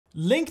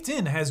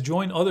LinkedIn has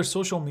joined other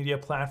social media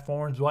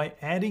platforms by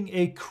adding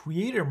a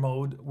creator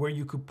mode where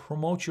you could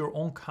promote your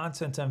own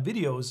content and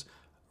videos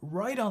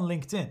right on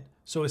LinkedIn.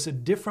 So it's a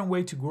different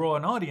way to grow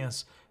an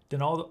audience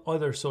than all the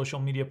other social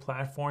media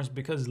platforms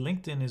because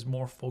LinkedIn is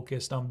more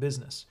focused on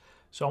business.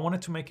 So I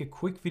wanted to make a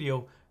quick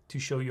video to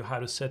show you how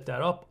to set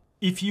that up.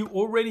 If you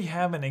already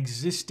have an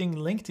existing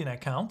LinkedIn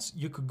account,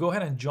 you could go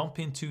ahead and jump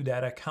into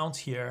that account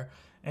here.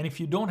 And if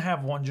you don't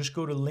have one, just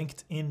go to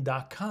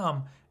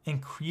linkedin.com and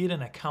create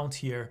an account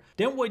here.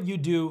 Then what you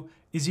do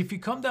is if you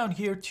come down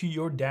here to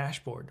your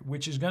dashboard,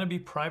 which is going to be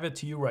private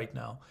to you right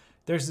now,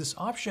 there's this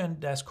option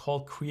that's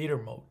called creator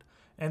mode.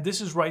 And this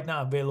is right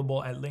now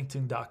available at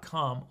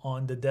linkedin.com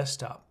on the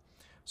desktop.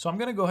 So I'm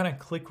going to go ahead and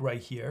click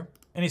right here.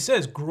 And it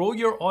says grow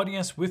your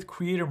audience with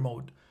creator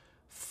mode.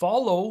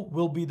 Follow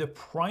will be the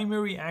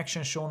primary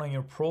action shown on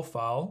your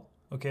profile.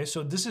 Okay,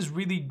 so this is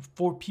really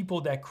for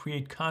people that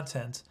create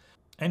content,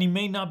 and it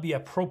may not be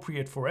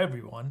appropriate for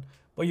everyone,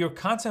 but your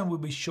content will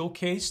be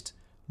showcased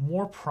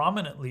more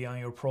prominently on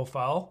your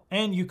profile,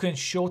 and you can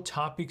show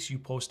topics you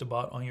post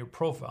about on your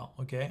profile,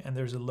 okay? And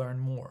there's a learn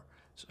more.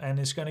 And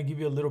it's gonna give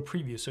you a little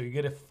preview, so you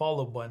get a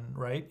follow button,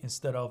 right?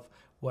 Instead of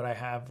what I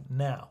have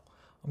now.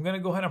 I'm gonna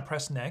go ahead and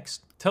press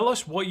next. Tell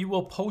us what you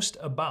will post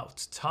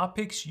about.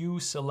 Topics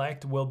you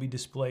select will be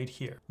displayed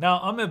here. Now,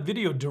 I'm a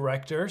video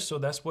director, so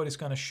that's what it's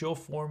gonna show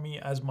for me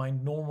as my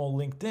normal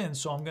LinkedIn.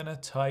 So I'm gonna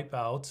type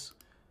out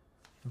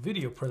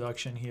video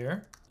production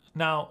here.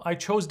 Now, I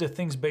chose the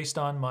things based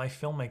on my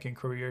filmmaking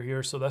career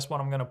here, so that's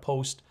what I'm gonna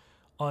post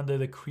under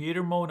the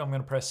creator mode. I'm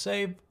gonna press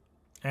save,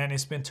 and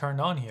it's been turned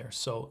on here.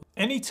 So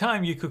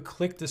anytime you could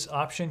click this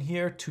option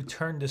here to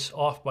turn this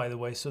off, by the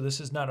way, so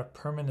this is not a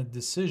permanent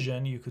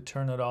decision. You could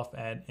turn it off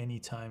at any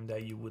time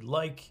that you would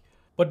like.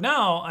 But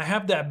now I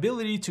have the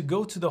ability to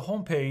go to the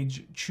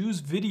homepage,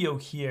 choose video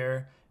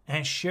here,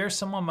 and share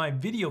some of my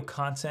video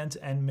content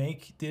and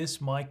make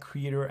this my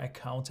creator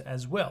account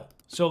as well.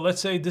 So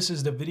let's say this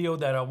is the video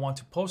that I want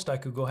to post. I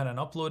could go ahead and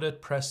upload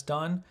it, press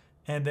done,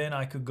 and then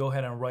I could go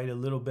ahead and write a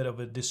little bit of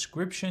a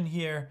description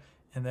here,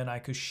 and then I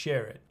could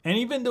share it. And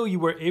even though you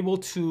were able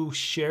to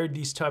share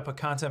these type of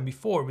content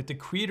before, with the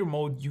creator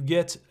mode, you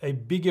get a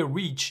bigger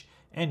reach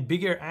and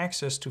bigger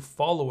access to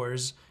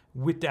followers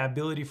with the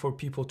ability for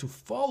people to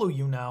follow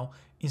you now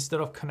instead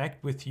of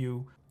connect with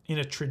you in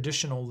a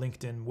traditional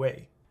LinkedIn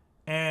way.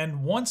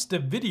 And once the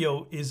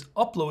video is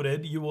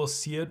uploaded, you will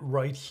see it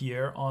right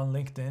here on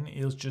LinkedIn.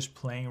 It's just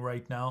playing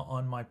right now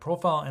on my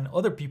profile, and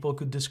other people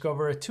could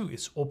discover it too.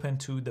 It's open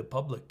to the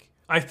public.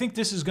 I think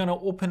this is gonna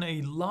open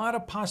a lot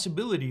of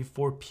possibility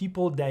for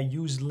people that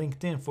use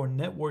LinkedIn for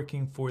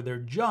networking for their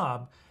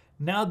job.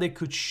 Now they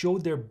could show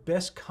their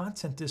best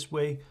content this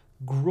way,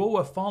 grow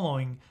a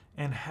following,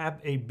 and have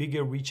a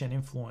bigger reach and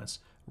influence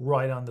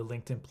right on the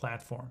LinkedIn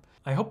platform.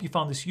 I hope you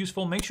found this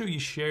useful. Make sure you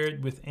share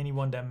it with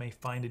anyone that may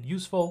find it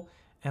useful,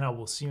 and I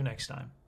will see you next time.